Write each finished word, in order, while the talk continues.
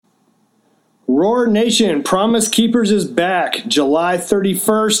Roar Nation, Promise Keepers is back. July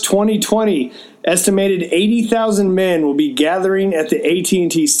 31st, 2020. Estimated 80,000 men will be gathering at the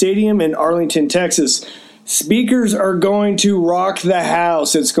AT&T Stadium in Arlington, Texas. Speakers are going to rock the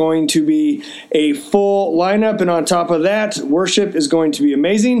house. It's going to be a full lineup, and on top of that, worship is going to be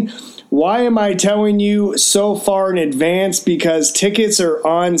amazing. Why am I telling you so far in advance? Because tickets are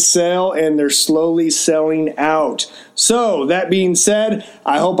on sale and they're slowly selling out. So, that being said,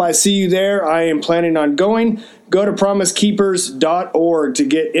 I hope I see you there. I am planning on going. Go to promisekeepers.org to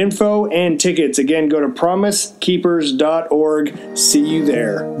get info and tickets. Again, go to promisekeepers.org. See you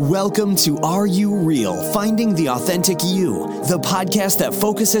there. Welcome to Are You Real? Finding the Authentic You, the podcast that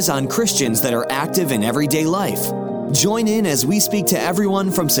focuses on Christians that are active in everyday life. Join in as we speak to everyone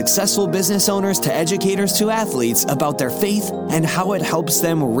from successful business owners to educators to athletes about their faith and how it helps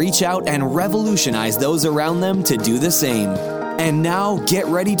them reach out and revolutionize those around them to do the same. And now, get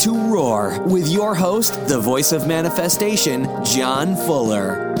ready to roar with your host, the voice of manifestation, John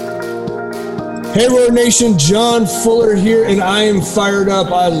Fuller. Hey, Roar Nation, John Fuller here, and I am fired up.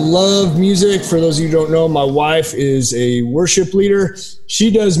 I love music. For those of you who don't know, my wife is a worship leader.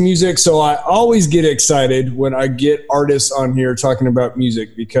 She does music, so I always get excited when I get artists on here talking about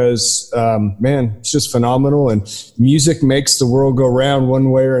music because, man, it's just phenomenal, and music makes the world go round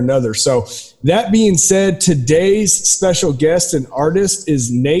one way or another. So that being said, today's special guest and artist is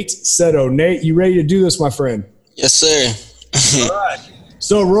Nate Seto. Nate, you ready to do this, my friend? Yes, sir. All right.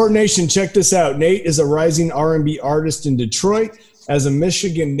 So, Roar Nation, check this out. Nate is a rising R&B artist in Detroit. As a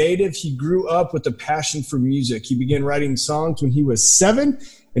Michigan native, he grew up with a passion for music. He began writing songs when he was 7,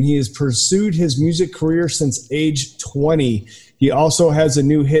 and he has pursued his music career since age 20. He also has a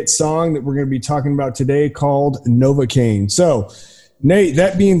new hit song that we're going to be talking about today called Novocaine. So, Nate,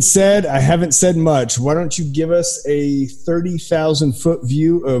 that being said, I haven't said much. Why don't you give us a 30,000-foot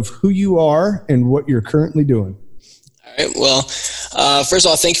view of who you are and what you're currently doing? All right. Well, first of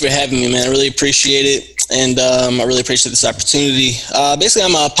all, thank you for having me, man. I really appreciate it, and I really appreciate this opportunity. Basically,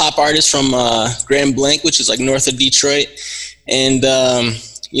 I'm a pop artist from Grand Blanc, which is like north of Detroit, and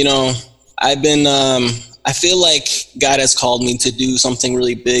you know, I've been. I feel like God has called me to do something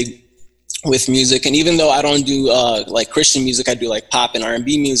really big with music, and even though I don't do like Christian music, I do like pop and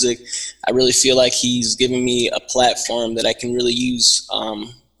R&B music. I really feel like He's given me a platform that I can really use on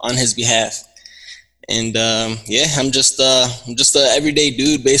His behalf. And yeah, I'm just a everyday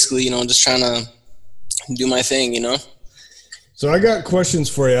dude, basically, you know, just trying to do my thing, you know. So I got questions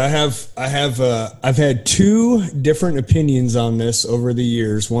for you. I've had 2 different opinions on this over the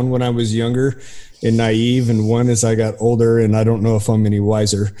years. One when I was younger and naive, and one as I got older and I don't know if I'm any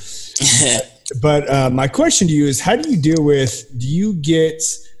wiser. But my question to you is, how do you deal with? Do you get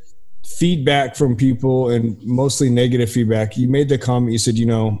feedback from people, and mostly negative feedback? You made the comment, you said, you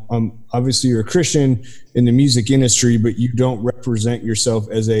know, obviously you're a Christian in the music industry, but you don't represent yourself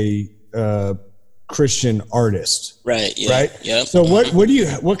as a Christian artist. Right. Yeah, right. Yeah. So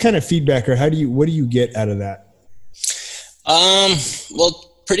what kind of feedback, or what do you get out of that?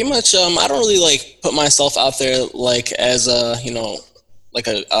 Well, pretty much, I don't really like put myself out there like as a, you know, like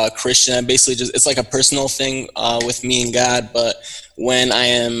a Christian. I basically it's like a personal thing with me and God. But when I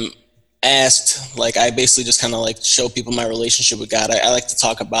am asked, like, I basically just kind of like show people my relationship with God. I like to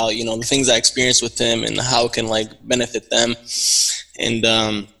talk about, you know, the things I experienced with Him and how it can like benefit them. And,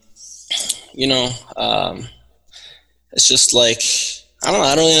 you know, it's just like, I don't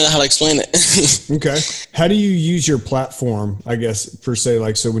really know how to explain it. Okay. How do you use your platform, I guess, per se?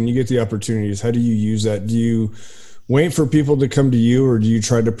 Like, so when you get the opportunities, how do you use that? Do you wait for people to come to you, or do you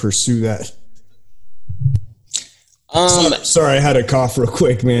try to pursue that? Sorry, I had a cough real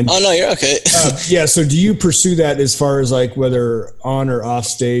quick, man. Oh, no, you're okay. Yeah, so do you pursue that as far as like whether on or off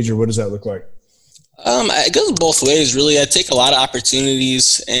stage, or what does that look like? It goes both ways, really. I take a lot of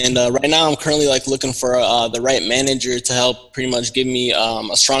opportunities, and right now I'm currently like looking for the right manager to help pretty much give me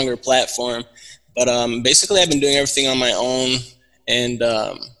a stronger platform. But basically, I've been doing everything on my own, and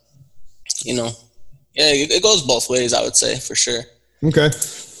you know, yeah, it goes both ways, I would say, for sure. Okay.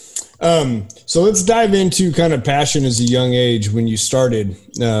 So let's dive into kind of passion as a young age when you started.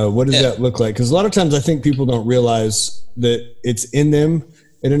 What does that look like? Because a lot of times I think people don't realize that it's in them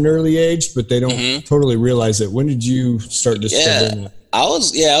at an early age, but they don't totally realize it. When did you start discovering that? I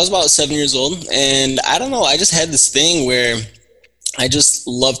was about 7 years old, and I don't know, I just had this thing where I just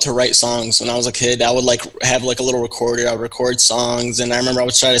loved to write songs. When I was a kid, I would like have like a little recorder. I would record songs, and I remember I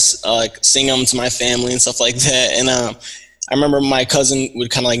would try to like sing them to my family and stuff like that. And I remember my cousin would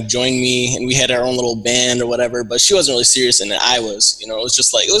kind of like join me, and we had our own little band or whatever, but she wasn't really serious in it. I was, you know, it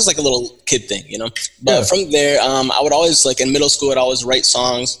was like a little kid thing, you know. But from there, I would always, like in middle school, I'd always write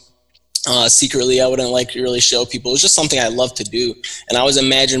songs. secretly. I wouldn't like really show people. It was just something I loved to do. And I always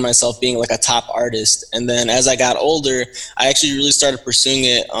imagined myself being like a top artist. And then as I got older, I actually really started pursuing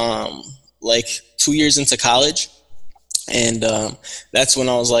it like 2 years into college. And that's when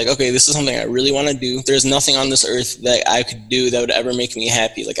I was like, okay, this is something I really want to do. There's nothing on this earth that I could do that would ever make me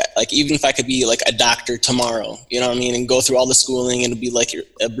happy. Like even if I could be like a doctor tomorrow, you know what I mean, and go through all the schooling and it'd be like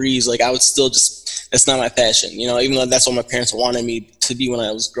a breeze, like I would still just, that's not my passion, you know, even though that's what my parents wanted me to be when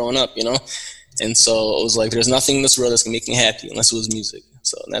I was growing up, you know. And so it was like, there's nothing in this world that's gonna make me happy unless it was music.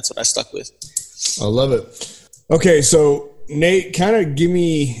 So that's what I stuck with. I love it. Okay, so Nate, kind of give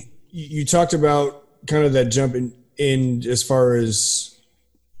me, you talked about kind of that jump in as far as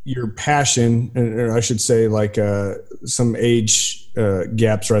your passion, and I should say like some age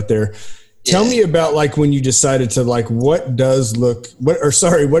gaps right there. Yeah. Tell me about like when you decided to like, what does it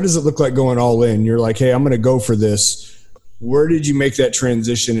look like going all in? You're like, hey, I'm going to go for this. Where did you make that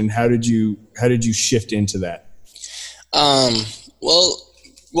transition, and how did you shift into that?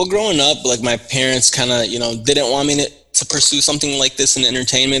 Well, growing up, like my parents kind of, you know, didn't want me to pursue something like this in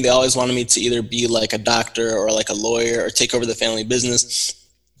entertainment. They always wanted me to either be like a doctor or like a lawyer or take over the family business.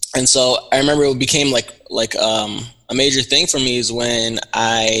 And so I remember it became like a major thing for me is when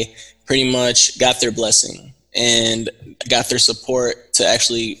I pretty much got their blessing and got their support to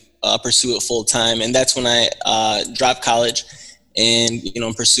actually pursue it full time. And that's when I dropped college and, you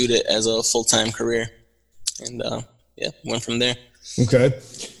know, pursued it as a full-time career. And went from there. Okay.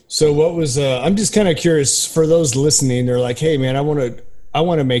 So what was, I'm just kind of curious for those listening, they're like, hey man, I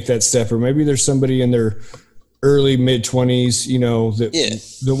want to make that step, or maybe there's somebody in their early mid 20s, you know,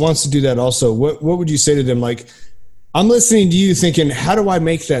 that wants to do that also. What would you say to them? Like, I'm listening to you thinking, how do I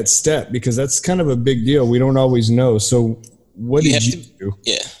make that step? Because that's kind of a big deal. We don't always know. So what did you do?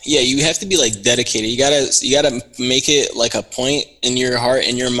 Yeah. You have to be like dedicated. You gotta make it like a point in your heart,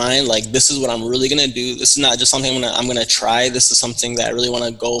 in your mind. Like, this is what I'm really going to do. This is not just something I'm going to try. This is something that I really want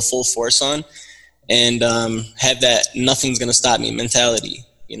to go full force on, and have that nothing's going to stop me mentality.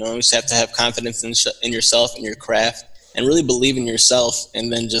 You know, you just have to have confidence in yourself and your craft, and really believe in yourself,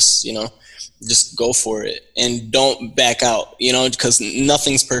 and then just go for it and don't back out, you know, because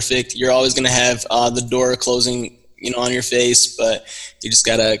nothing's perfect. You're always going to have the door closing, you know, on your face, but you just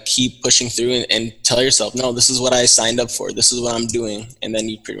got to keep pushing through and tell yourself, no, this is what I signed up for. This is what I'm doing. And then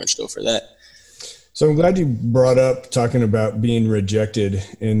you pretty much go for that. So I'm glad you brought up talking about being rejected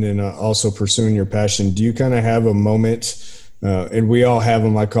and then also pursuing your passion. Do you kind of have a moment, and we all have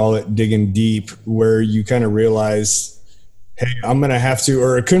them, I call it digging deep, where you kind of realize, hey, I'm going to have to,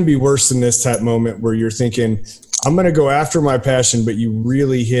 or it couldn't be worse than this type moment where you're thinking, I'm going to go after my passion, but you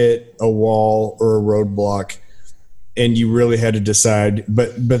really hit a wall or a roadblock and you really had to decide.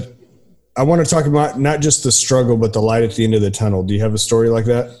 But I want to talk about not just the struggle, but the light at the end of the tunnel. Do you have a story like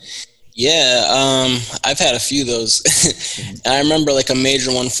that? Yeah, I've had a few of those. I remember like a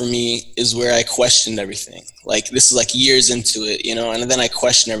major one for me is where I questioned everything. Like, this is like years into it, you know, and then I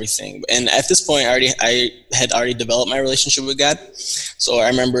questioned everything. And at this point, I had already developed my relationship with God. So I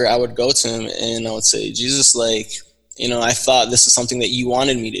remember I would go to him and I would say, Jesus, like, you know, I thought this is something that you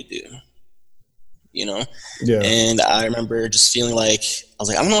wanted me to do, you know? Yeah. And I remember just feeling like, I was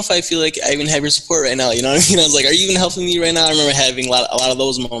like, I don't know if I feel like I even have your support right now. You know what I mean? I was like, are you even helping me right now? I remember having a lot of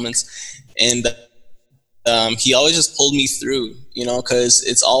those moments. And he always just pulled me through, you know, because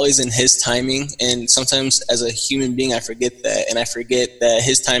it's always in his timing. And sometimes as a human being, I forget that. And I forget that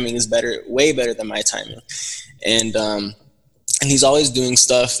his timing is better, way better than my timing. And he's always doing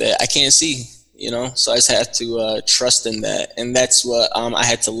stuff that I can't see, you know. So I just had to trust in that. And that's what I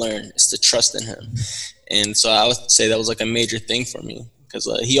had to learn, is to trust in him. And so I would say that was like a major thing for me, because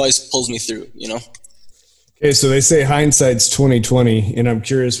he always pulls me through, you know. Okay, so they say hindsight's 20/20, and I'm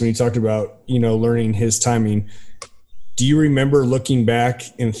curious, when you talked about, you know, learning his timing, do you remember looking back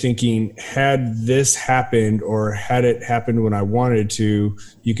and thinking, had this happened or had it happened when I wanted to,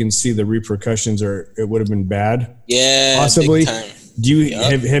 you can see the repercussions, or it would have been bad? Yeah, possibly. Big time. Do you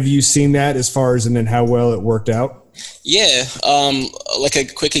have you seen that as far as, and then how well it worked out? Yeah, like a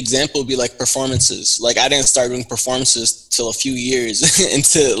quick example would be like performances. Like, I didn't start doing performances till a few years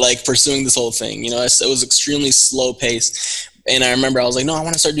into like pursuing this whole thing. You know, it was extremely slow paced. And I remember I was like, no, I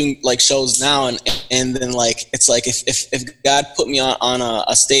want to start doing like shows now. And then like, it's like if God put me on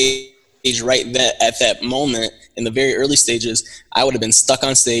a stage right at that moment in the very early stages, I would have been stuck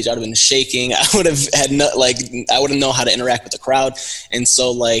on stage. I would have been shaking. I would have I wouldn't know how to interact with the crowd. And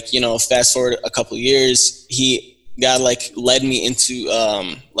so, like, you know, fast forward a couple of years, he God like led me into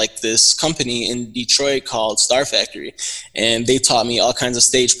like this company in Detroit called Star Factory, and they taught me all kinds of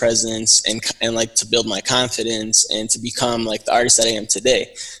stage presence and like to build my confidence and to become like the artist that I am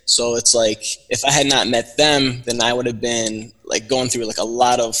today. So it's like if I had not met them, then I would have been like going through like a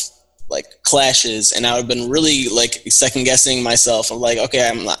lot of like clashes, and I would have been really like second guessing myself. I'm like, okay,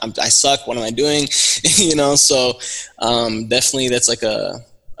 I suck. What am I doing? You know, so definitely that's like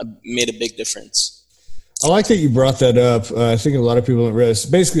made a big difference. I like that you brought that up. I think a lot of people don't realize.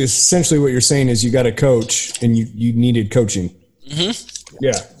 Basically, essentially what you're saying is you got a coach and you needed coaching. Mm-hmm.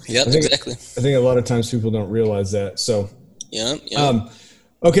 Yeah. Yep, exactly. I think a lot of times people don't realize that. So, yeah.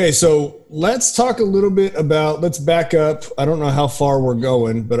 Okay, so let's talk a little bit let's back up. I don't know how far we're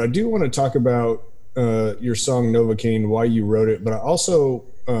going, but I do want to talk about your song Novocaine, why you wrote it. But I also,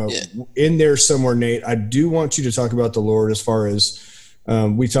 in there somewhere, Nate, I do want you to talk about the Lord as far as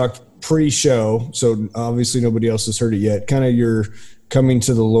we talked pre-show, so obviously nobody else has heard it yet, kind of your coming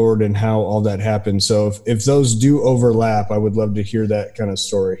to the Lord and how all that happened. So if those do overlap, I would love to hear that kind of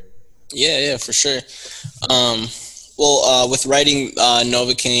story. Yeah, for sure. With writing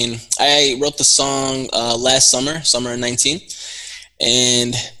Novocaine, I wrote the song last summer of 19.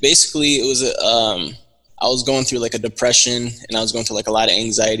 And basically it was, I was going through like a depression, and I was going through like a lot of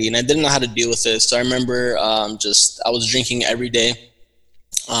anxiety, and I didn't know how to deal with it. So I remember I was drinking every day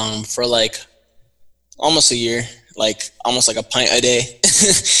for like almost a year, like almost like a pint a day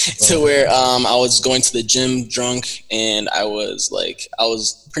to where I was going to the gym drunk, and I was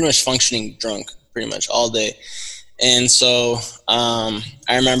pretty much functioning drunk pretty much all day. And so I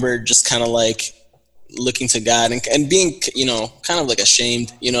remember just kind of like looking to God and being, you know, kind of like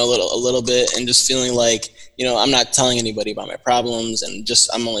ashamed, you know, a little bit, and just feeling like, you know, I'm not telling anybody about my problems, and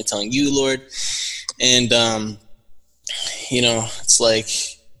just I'm only telling you, Lord. And you know, it's like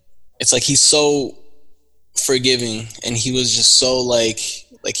he's so forgiving, and he was just so like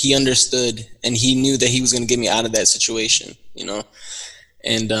he understood, and he knew that he was going to get me out of that situation, you know.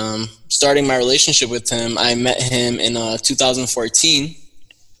 And starting my relationship with him, I met him in 2014,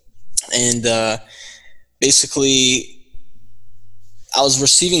 and basically I was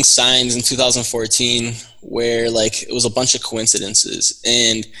receiving signs in 2014 where like it was a bunch of coincidences.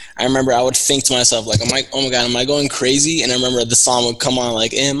 And I remember I would think to myself, like, oh my God, am I going crazy? And I remember the song would come on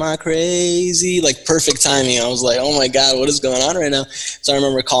like, am I crazy? Like perfect timing. I was like, oh my God, what is going on right now? So I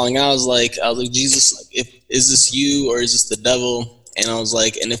remember calling out, I was like, Jesus, like, is this you or is this the devil? And I was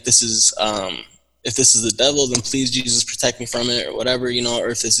like, and if this is the devil, then please, Jesus, protect me from it or whatever, you know, or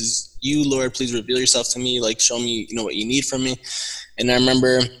if this is you, Lord, please reveal yourself to me, like show me, you know, what you need from me. And I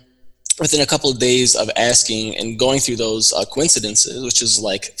remember within a couple of days of asking and going through those coincidences, which is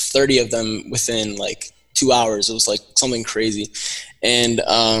like 30 of them within like 2 hours, it was like something crazy. And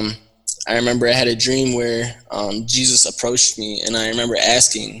I remember I had a dream where Jesus approached me, and I remember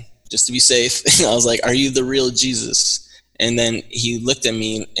asking, just to be safe, I was like, are you the real Jesus? And then he looked at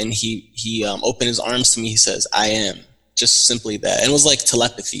me, and he opened his arms to me. He says, I am. Just simply that. And it was like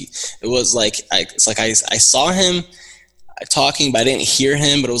telepathy. It was like, I saw him talking, but I didn't hear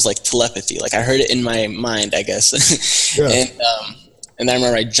him, but it was like telepathy. Like I heard it in my mind, I guess. Yeah. And I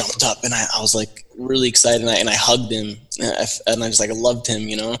remember I jumped up, and I was like really excited, and I hugged him, and I just like loved him,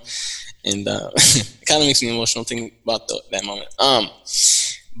 you know. And it kind of makes me emotional thinking about that moment.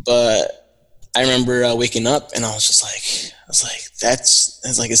 But I remember waking up, and I was like,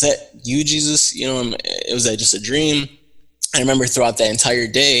 is that you, Jesus? You know, was that just a dream? I remember throughout that entire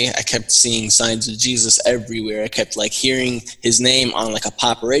day, I kept seeing signs of Jesus everywhere. I kept like hearing his name on like a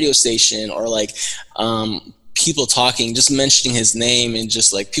pop radio station, or like people talking, just mentioning his name, and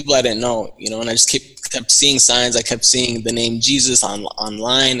just like people I didn't know, you know. And I just kept seeing signs. I kept seeing the name Jesus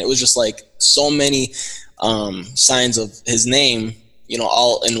online. It was just like so many signs of his name, you know,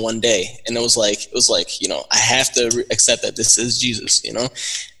 all in one day. And it was like, you know, I have to accept that this is Jesus, you know.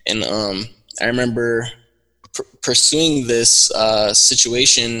 And I remember pursuing this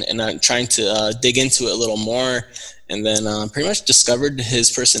situation, and I'm trying to dig into it a little more, and then pretty much discovered his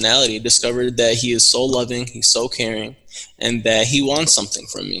personality, discovered that he is so loving, he's so caring, and that he wants something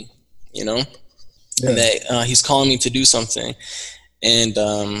from me, you know. Yeah. And that he's calling me to do something. And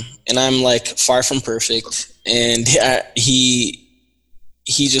I'm like far from perfect, and he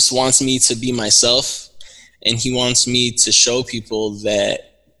just wants me to be myself, and he wants me to show people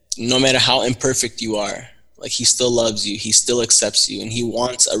that no matter how imperfect you are, like he still loves you, he still accepts you, and he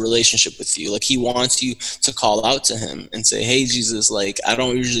wants a relationship with you. Like he wants you to call out to him and say, hey, Jesus, like I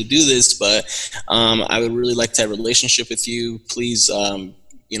don't usually do this, but I would really like to have a relationship with you. Please,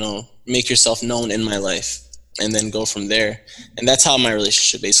 you know, make yourself known in my life, and then go from there. And that's how my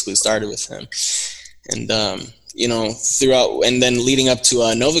relationship basically started with him. And throughout, and then leading up to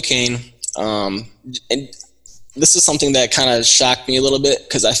Novocaine, and this is something that kind of shocked me a little bit,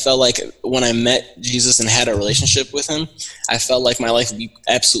 because I felt like when I met Jesus and had a relationship with him, I felt like my life would be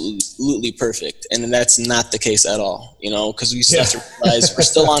absolutely perfect. And that's not the case at all, because we still have to realize we're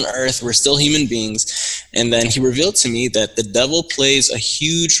still on earth, we're still human beings. And then he revealed to me that the devil plays a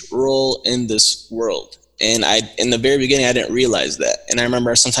huge role in this world. And in the very beginning, I didn't realize that. And I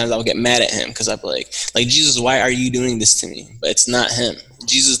remember sometimes I would get mad at him, because I'd be like, Jesus, why are you doing this to me? But it's not him.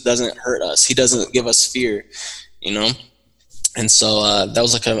 Jesus doesn't hurt us. He doesn't give us fear, And so that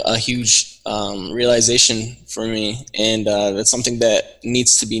was like a huge realization for me. And that's something that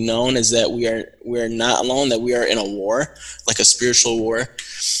needs to be known, is that we are not alone, that we are in a war, like a spiritual war,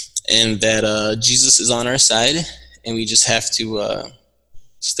 and that Jesus is on our side, and we just have to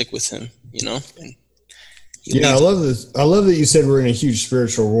stick with him, And I love this. I love that you said we're in a huge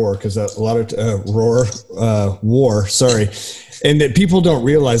spiritual war, because a lot of war. Sorry. And that people don't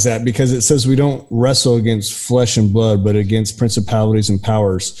realize that, because it says we don't wrestle against flesh and blood, but against principalities and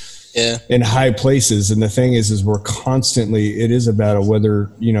powers in high places. And the thing is we're constantly, it is about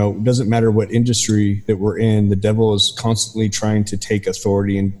whether, it doesn't matter what industry that we're in, the devil is constantly trying to take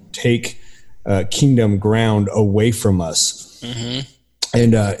authority and take kingdom ground away from us. Mm-hmm.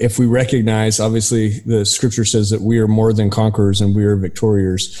 And if we recognize, obviously, the scripture says that we are more than conquerors and we are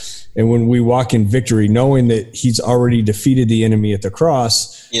victorious. And when we walk in victory, knowing that he's already defeated the enemy at the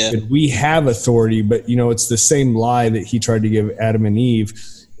cross, that we have authority, but, it's the same lie that he tried to give Adam and Eve,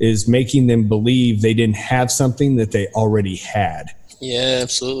 is making them believe they didn't have something that they already had. Yeah,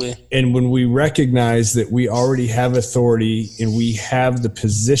 absolutely. And when we recognize that we already have authority and we have the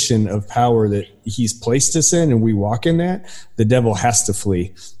position of power that he's placed us in, and we walk in that, the devil has to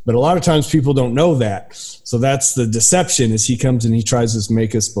flee. But a lot of times people don't know that. So that's the deception, is he comes and he tries to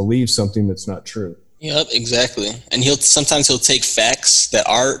make us believe something that's not true. Yep, exactly. And sometimes he'll take facts that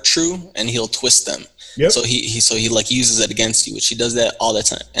are true and he'll twist them. Yep. So he like uses it against you, which he does that all the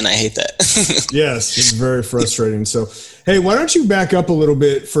time, and I hate that. Yes, it's very frustrating. So, hey, why don't you back up a little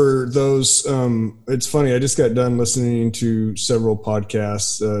bit for those? It's funny, I just got done listening to several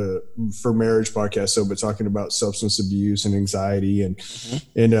podcasts for marriage podcasts, but talking about substance abuse and anxiety,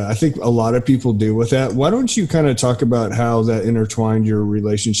 and I think a lot of people deal with that. Why don't you kind of talk about how that intertwined your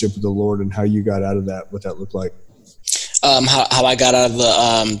relationship with the Lord and how you got out of that? What that looked like? How I got out of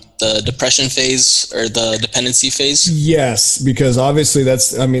the depression phase, or the dependency phase? Yes, because obviously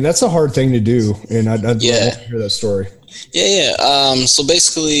that's a hard thing to do, and I'd love to hear that story. Yeah. So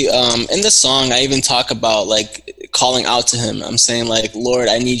basically, in this song, I even talk about like calling out to him. I'm saying like, Lord,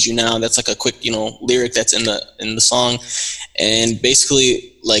 I need you now. That's like a quick, lyric that's in the song. And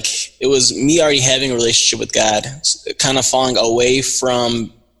basically, like, it was me already having a relationship with God, kind of falling away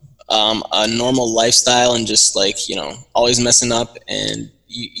from a normal lifestyle, and just like, always messing up and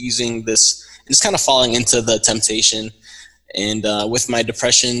using this, just kind of falling into the temptation. And with my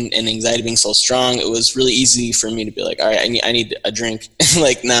depression and anxiety being so strong, it was really easy for me to be like, all right, I need a drink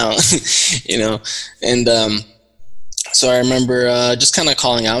like now, And so I remember just kind of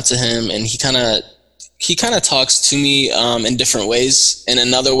calling out to him, and he kind of talks to me in different ways. And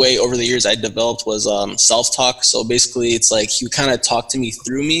another way over the years I developed was self-talk. So basically, it's like he would kind of talk to me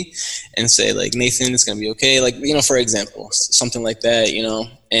through me and say like, Nathan, it's gonna be okay. Like, for example, something like that,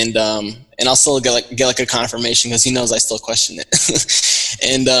 and I'll still get like a confirmation, because he knows I still question it.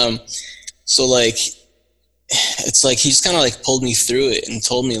 And so like, it's like he just kind of like pulled me through it and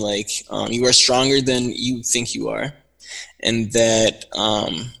told me like, you are stronger than you think you are, and that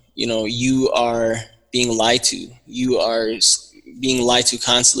you are being lied to. You are being lied to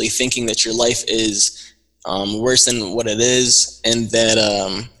constantly, thinking that your life is worse than what it is. And that,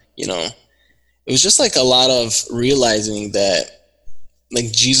 it was just like a lot of realizing that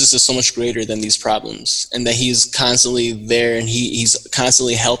like Jesus is so much greater than these problems, and that he's constantly there, and he's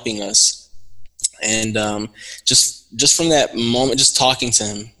constantly helping us. And just from that moment, just talking to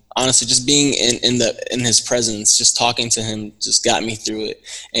him, honestly, just being in his presence, just talking to him just got me through it.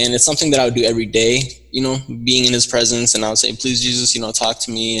 And it's something that I would do every day, being in his presence. And I would say, please, Jesus, talk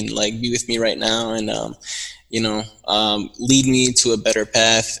to me and like be with me right now. And, lead me to a better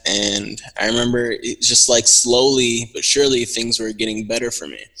path. And I remember it just like slowly but surely things were getting better for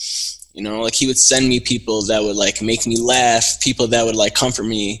me. Like he would send me people that would like make me laugh, people that would like comfort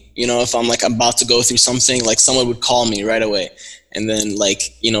me. If I'm like about to go through something, like someone would call me right away. And then like,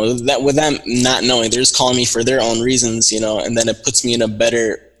 that with them not knowing, they're just calling me for their own reasons, and then it puts me in a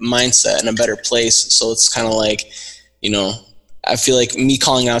better mindset and a better place. So it's kind of like, I feel like me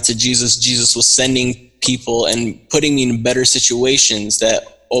calling out to Jesus was sending people and putting me in better situations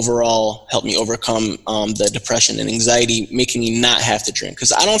that overall helped me overcome the depression and anxiety, making me not have to drink.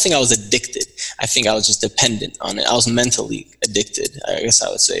 Because I don't think I was addicted. I think I was just dependent on it. I was mentally addicted, I guess I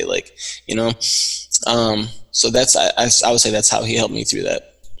would say, like, you know. So that's, I would say that's how he helped me through that.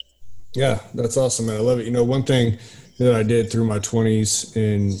 Yeah, that's awesome, man. I love it. You know, one thing that I did through my 20s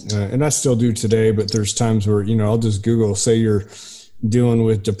and I still do today, but there's times where, you know, I'll just Google, say you're dealing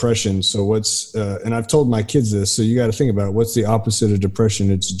with depression. So what's, and I've told my kids this, so you got to think about it. What's the opposite of depression?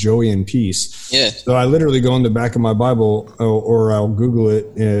 It's joy and peace. Yeah. So I literally go in the back of my Bible or I'll Google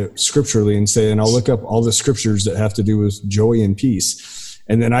it scripturally and say, and I'll look up all the scriptures that have to do with joy and peace.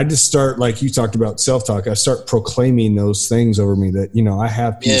 And then I just start, like you talked about self-talk, I start proclaiming those things over me that, you know, I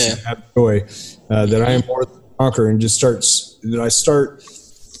have peace, I have joy, that I am more than a conqueror, and just I start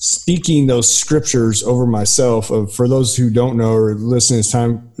speaking those scriptures over myself. For those who don't know or listen to this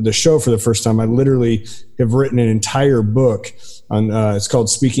time, the show for the first time, I literally have written an entire book on, it's called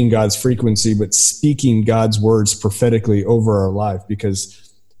Speaking God's Frequency, but speaking God's words prophetically over our life,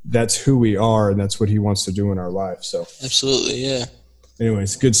 because that's who we are and that's what he wants to do in our life. So absolutely. Yeah.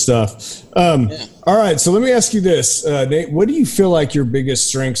 Anyways, good stuff. All right. So let me ask you this, Nate, what do you feel like your biggest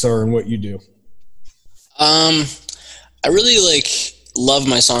strengths are in what you do? I really love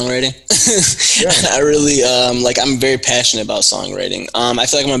my songwriting. I really, I'm very passionate about songwriting. I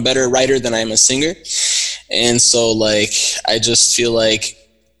feel like I'm a better writer than I am a singer. And so I just feel like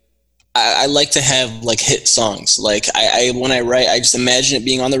I like to have hit songs. When I write, I just imagine it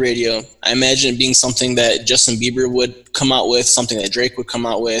being on the radio. I imagine it being something that Justin Bieber would come out with, something that Drake would come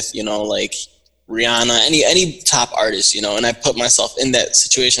out with, you know, like Rihanna, any top artist, you know, and I put myself in that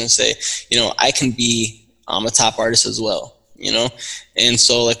situation and say, you know, I can be a top artist as well, you know? And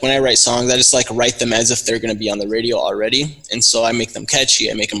so when I write songs, I just write them as if they're going to be on the radio already. And so I make them catchy.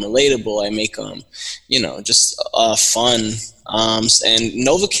 I make them relatable. I make them, you know, just fun. And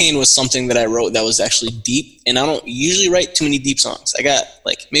Novocaine was something that I wrote that was actually deep, and I don't usually write too many deep songs. I got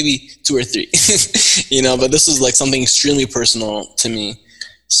maybe 2 or 3, you know, but this was something extremely personal to me.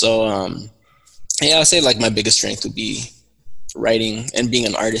 So, yeah, I would say my biggest strength would be writing and being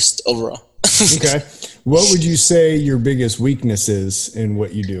an artist overall. Okay. What would you say your biggest weakness is in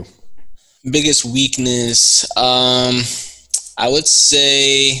what you do? Biggest weakness, I would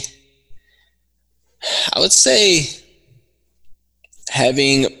say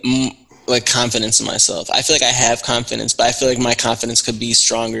having confidence in myself. I feel like I have confidence, but I feel like my confidence could be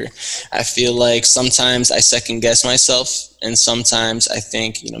stronger. I feel like sometimes I second guess myself, and sometimes I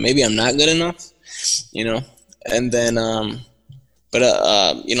think, you know, maybe I'm not good enough, you know, and then,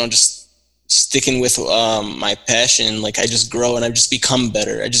 you know, just sticking with my passion, I just grow and I just become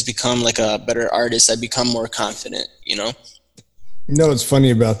better. I just become a better artist. I become more confident, you know? You know, what's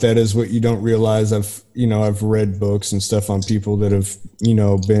funny about that is what you don't realize. I've read books and stuff on people that have, you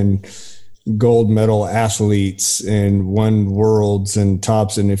know, been gold medal athletes and won worlds and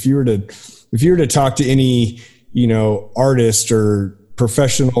tops. And if you were to talk to any, you know, artist or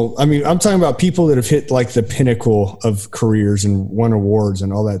professional, I mean, I'm talking about people that have hit the pinnacle of careers and won awards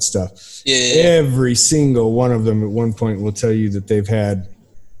and all that stuff. Yeah. Every single one of them at one point will tell you that they've had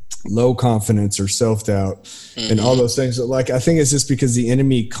low confidence or self-doubt and all those things. I think it's just because the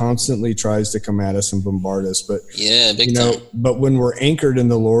enemy constantly tries to come at us and bombard us. But yeah, big time. But when we're anchored in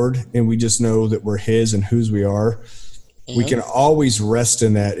the Lord and we just know that we're his and whose we are, we can always rest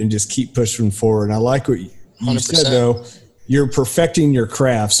in that and just keep pushing forward. And I like what you 100%. said, though. You're perfecting your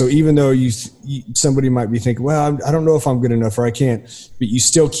craft. So even though somebody might be thinking, well, I don't know if I'm good enough or I can't, but you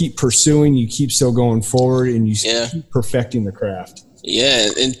still keep pursuing, you keep still going forward, and you keep perfecting the craft. Yeah.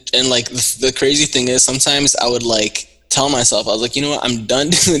 And the crazy thing is sometimes I would tell myself, I was like, you know what, I'm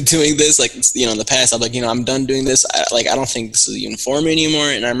done doing this. You know, in the past, I'm like, you know, I'm done doing this. I don't think this is even for me anymore.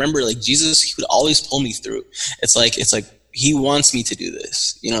 And I remember Jesus, he would always pull me through. It's like, he wants me to do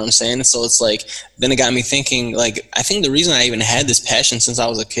this. You know what I'm saying? So it's then it got me thinking, I think the reason I even had this passion since I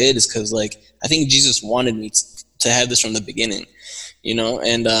was a kid is because I think Jesus wanted me to have this from the beginning, you know?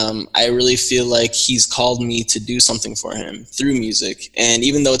 And I really feel like he's called me to do something for him through music. And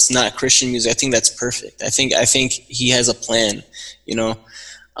even though it's not Christian music, I think that's perfect. I think he has a plan, you know?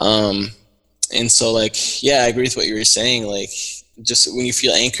 And so yeah, I agree with what you were saying. Just when you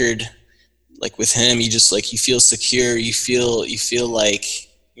feel anchored, with him, you just you feel secure, you feel you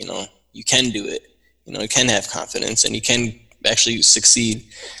know, you can do it, you know, you can have confidence and you can actually succeed.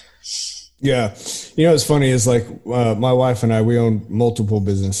 Yeah. You know, what's funny is like my wife and I, we own multiple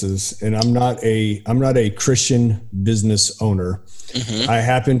businesses, and I'm not a Christian business owner. Mm-hmm. I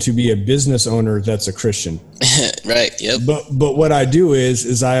happen to be a business owner that's a Christian. Right. Yep. But what I do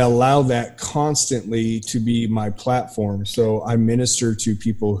is I allow that constantly to be my platform. So I minister to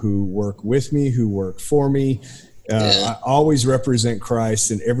people who work with me, who work for me. I always represent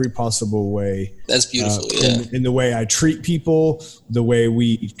Christ in every possible way. That's beautiful. In the way I treat people, the way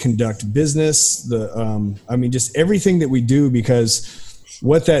we conduct business, just everything that we do, because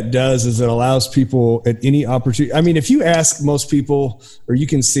what that does is it allows people at any opportunity. I mean, if you ask most people, or you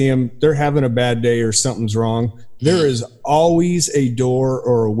can see them, they're having a bad day or something's wrong, there is always a door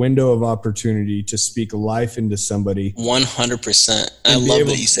or a window of opportunity to speak life into somebody. 100%. I love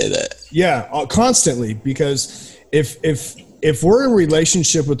that you say that. Yeah, constantly, because if we're in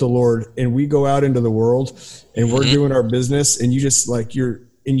relationship with the Lord and we go out into the world and we're doing our business, and you just like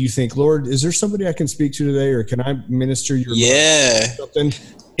and you think, Lord, is there somebody I can speak to today, or can I minister your something?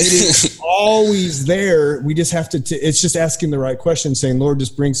 It is always there. We just have to. It's just asking the right question, saying, Lord,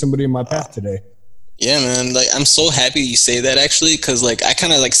 just bring somebody in my path today. Yeah, man. Like, I'm so happy you say that, actually, because like I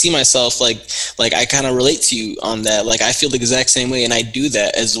kind of like see myself like I kind of relate to you on that. Like, I feel the exact same way, and I do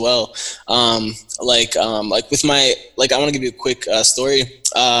that as well. Like with my I want to give you a quick story.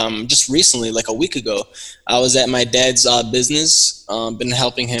 Just recently, like a week ago, I was at my dad's business. Been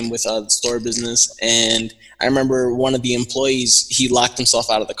helping him with the store business, and I remember one of the employees, he locked himself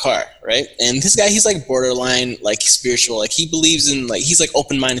out of the car, right? And this guy, he's like borderline like spiritual. Like, he believes in, like, he's like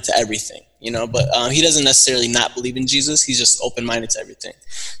open-minded to everything, you know, but he doesn't necessarily not believe in Jesus. He's just open-minded to everything.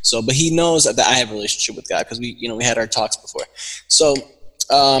 So, but he knows that I have a relationship with God, because we had our talks before. So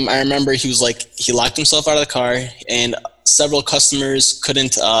I remember he locked himself out of the car, and several customers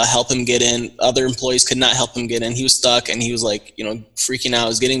couldn't help him get in. Other employees could not help him get in. He was stuck, and he was like, freaking out. He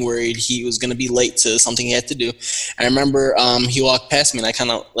was getting worried. He was going to be late to something he had to do. I remember he walked past me, and I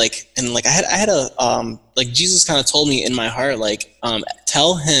kind of I had a Jesus kind of told me in my heart,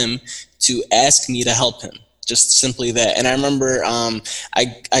 tell him to ask me to help him. Just simply that. And I remember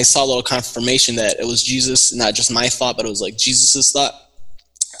I saw a little confirmation that it was Jesus, not just my thought, but it was like Jesus's thought.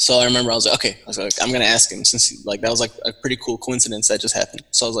 So I remember I was like, I'm going to ask him, since that was like a pretty cool coincidence that just happened.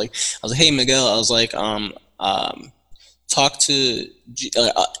 So I was like, hey, Miguel, I was like,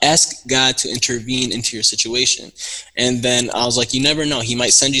 ask God to intervene into your situation. And then I was like, you never know, he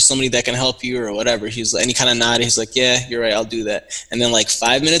might send you somebody that can help you or whatever. And he kind of nodded. He's like, yeah, you're right, I'll do that. And then like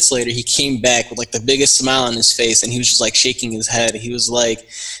 5 minutes later, he came back with like the biggest smile on his face, and he was just like shaking his head. He was like,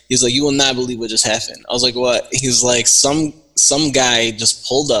 you will not believe what just happened. I was like, what? He was like, some guy just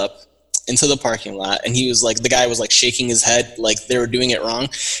pulled up into the parking lot, and he was like, the guy was like shaking his head like they were doing it wrong,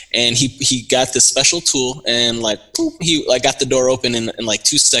 and he got this special tool, and like boop, he like got the door open in like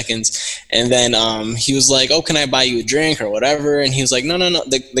 2 seconds, and then he was like, oh, can I buy you a drink or whatever? And he was like, no,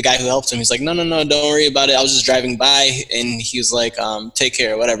 the guy who helped him, he's like, no, don't worry about it, I was just driving by. And he was like, take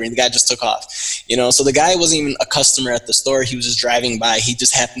care or whatever, and the guy just took off. So the guy wasn't even a customer at the store, he was just driving by, he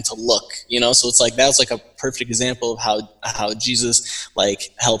just happened to look, so it's like that was like a perfect example of how Jesus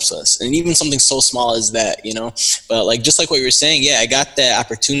like helps us. And even something so small as that, but like, just like what you were saying, I got that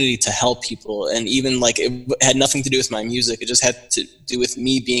opportunity to help people. And even like, it had nothing to do with my music. It just had to do with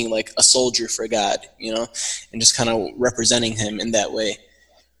me being like a soldier for God, and just kind of representing him in that way.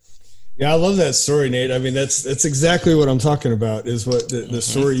 Yeah, I love that story, Nate. I mean, that's exactly what I'm talking about, is what the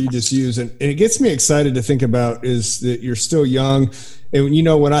story you just used. And it gets me excited to think about is that you're still young. And,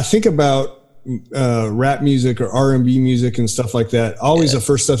 when I think about rap music or R&B music and stuff like that, always the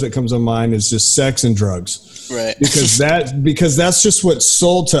first stuff that comes to mind is just sex and drugs, right? Because that's just what's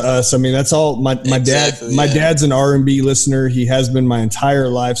sold to us. I mean, that's all. My dad's an R&B listener. He has been my entire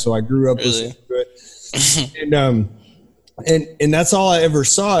life, so I grew up listening to it. And that's all I ever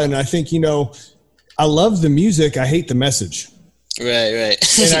saw. And I think, I love the music, I hate the message. Right.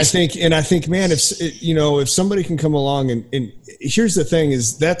 and I think, man, if somebody can come along and here's the thing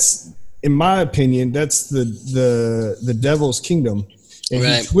is, that's, in my opinion, that's the devil's kingdom, and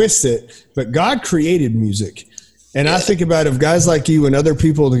he twists it. But God created music, and I think about if guys like you and other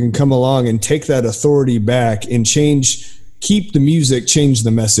people that can come along and take that authority back and keep the music, change the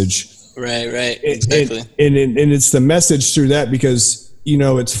message. Right. Exactly. And it's the message through that, because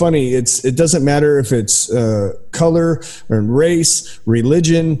it's funny. It doesn't matter if it's color or race,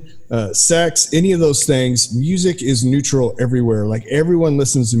 religion, sex, any of those things. Music is neutral everywhere. Like, everyone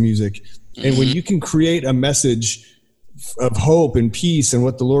listens to music. And when you can create a message of hope and peace and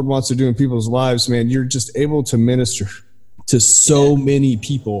what the Lord wants to do in people's lives, man, you're just able to minister to so many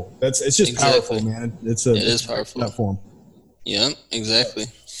people. It's just powerful, man. It is powerful platform. Yeah, exactly.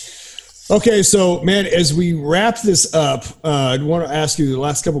 Okay, so man, as we wrap this up, I want to ask you the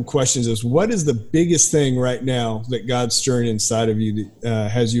last couple of questions. Is what is the biggest thing right now that God's stirring inside of you that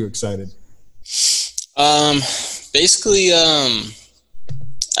has you excited? Basically, I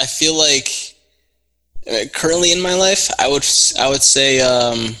feel like currently in my life, I would say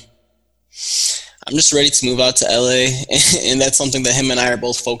I'm just ready to move out to LA, and that's something that him and I are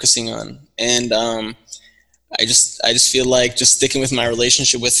both focusing on. And I just feel like just sticking with my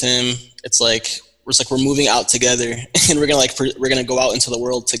relationship with him, it's like we're moving out together, and we're gonna go out into the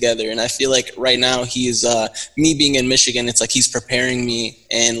world together. And I feel like right now he is me being in Michigan, it's like he's preparing me,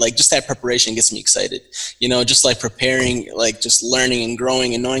 and like just that preparation gets me excited. You know, just like preparing, like just learning and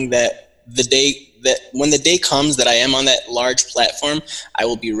growing and knowing that when the day comes that I am on that large platform, I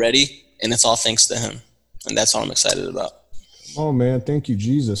will be ready, and it's all thanks to him. And that's all I'm excited about. Oh man, thank you,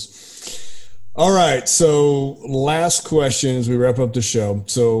 Jesus. All right, so last question as we wrap up the show.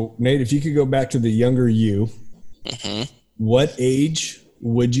 So Nate, if you could go back to the younger you, what age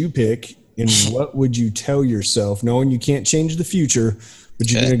would you pick, and what would you tell yourself, knowing you can't change the future,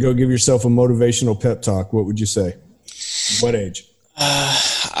 but you're going to go give yourself a motivational pep talk? What would you say? What age?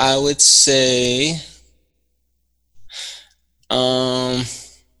 I would say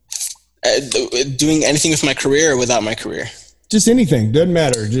doing anything with my career or without my career. Just anything. Doesn't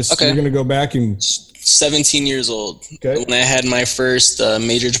matter. Just okay. You're going to go back and... 17 years old when I had my first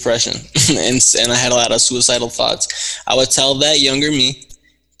major depression and I had a lot of suicidal thoughts. I would tell that younger me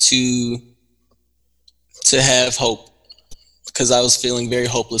to have hope, because I was feeling very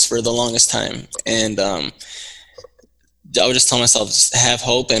hopeless for the longest time. And I would just tell myself, just have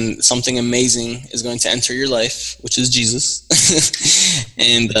hope, and something amazing is going to enter your life, which is Jesus.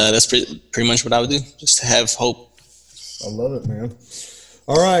 And that's pretty much what I would do, just to have hope. I love it, man.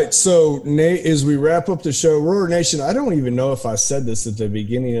 All right. So Nate, as we wrap up the show, Roar Nation, I don't even know if I said this at the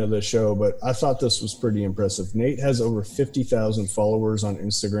beginning of the show, but I thought this was pretty impressive. Nate has over 50,000 followers on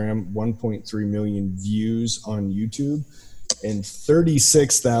Instagram, 1.3 million views on YouTube, and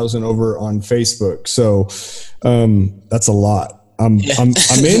 36,000 over on Facebook. So that's a lot. I'm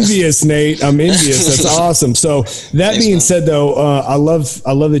envious, Nate. I'm envious. That's awesome. So that being said, though, I love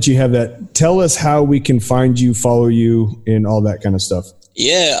that you have that. Tell us how we can find you, follow you, and all that kind of stuff.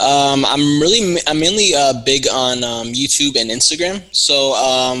 Yeah, I'm mainly big on YouTube and Instagram. So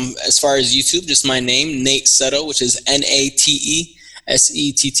as far as YouTube, just my name, Nate Setto, which is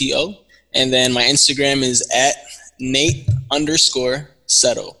NateSetto. And then my Instagram is at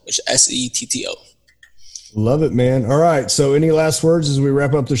Nate_Setto, which is Setto. Love it, man. All right. So any last words as we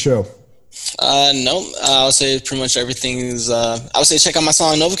wrap up the show? No, I'll say pretty much everything is, I would say check out my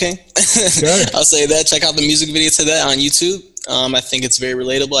song Novocaine. Okay. I'll say that. Check out the music video to that on YouTube. I think it's very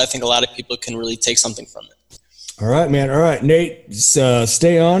relatable. I think a lot of people can really take something from it. All right, man. All right, Nate,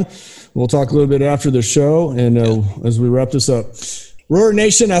 stay on. We'll talk a little bit after the show and as we wrap this up. Roar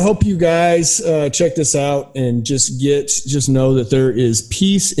Nation, I hope you guys check this out and just know that there is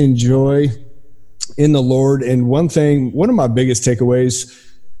peace and joy in the Lord. And one of my biggest takeaways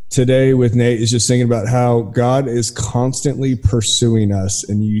today with Nate is just thinking about how God is constantly pursuing us.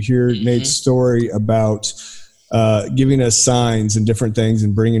 And you hear Nate's story about giving us signs and different things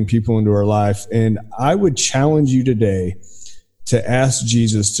and bringing people into our life. And I would challenge you today to ask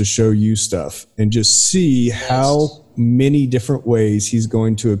Jesus to show you stuff and just see how many different ways he's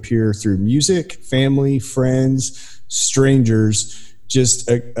going to appear through music, family, friends, strangers, just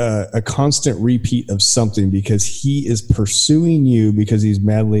a constant repeat of something, because he is pursuing you because he's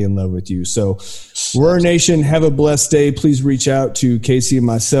madly in love with you. So Roar Nation, have a blessed day. Please reach out to Casey and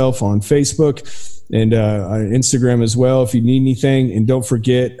myself on Facebook and on Instagram as well if you need anything. And don't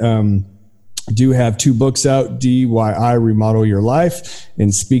forget, do have 2 books out, DIY Remodel Your Life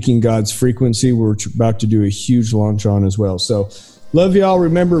and Speaking God's Frequency. We're about to do a huge launch on as well. So love y'all.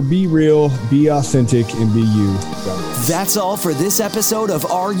 Remember, be real, be authentic, and be you. That's all for this episode of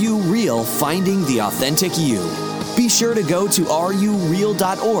Are You Real? Finding the Authentic You. Be sure to go to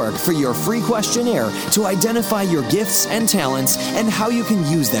areyoureal.org for your free questionnaire to identify your gifts and talents and how you can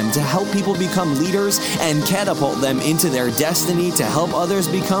use them to help people become leaders and catapult them into their destiny to help others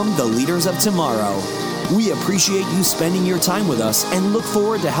become the leaders of tomorrow. We appreciate you spending your time with us and look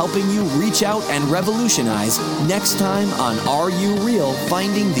forward to helping you reach out and revolutionize next time on Are You Real?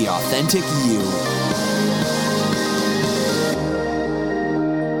 Finding the Authentic You.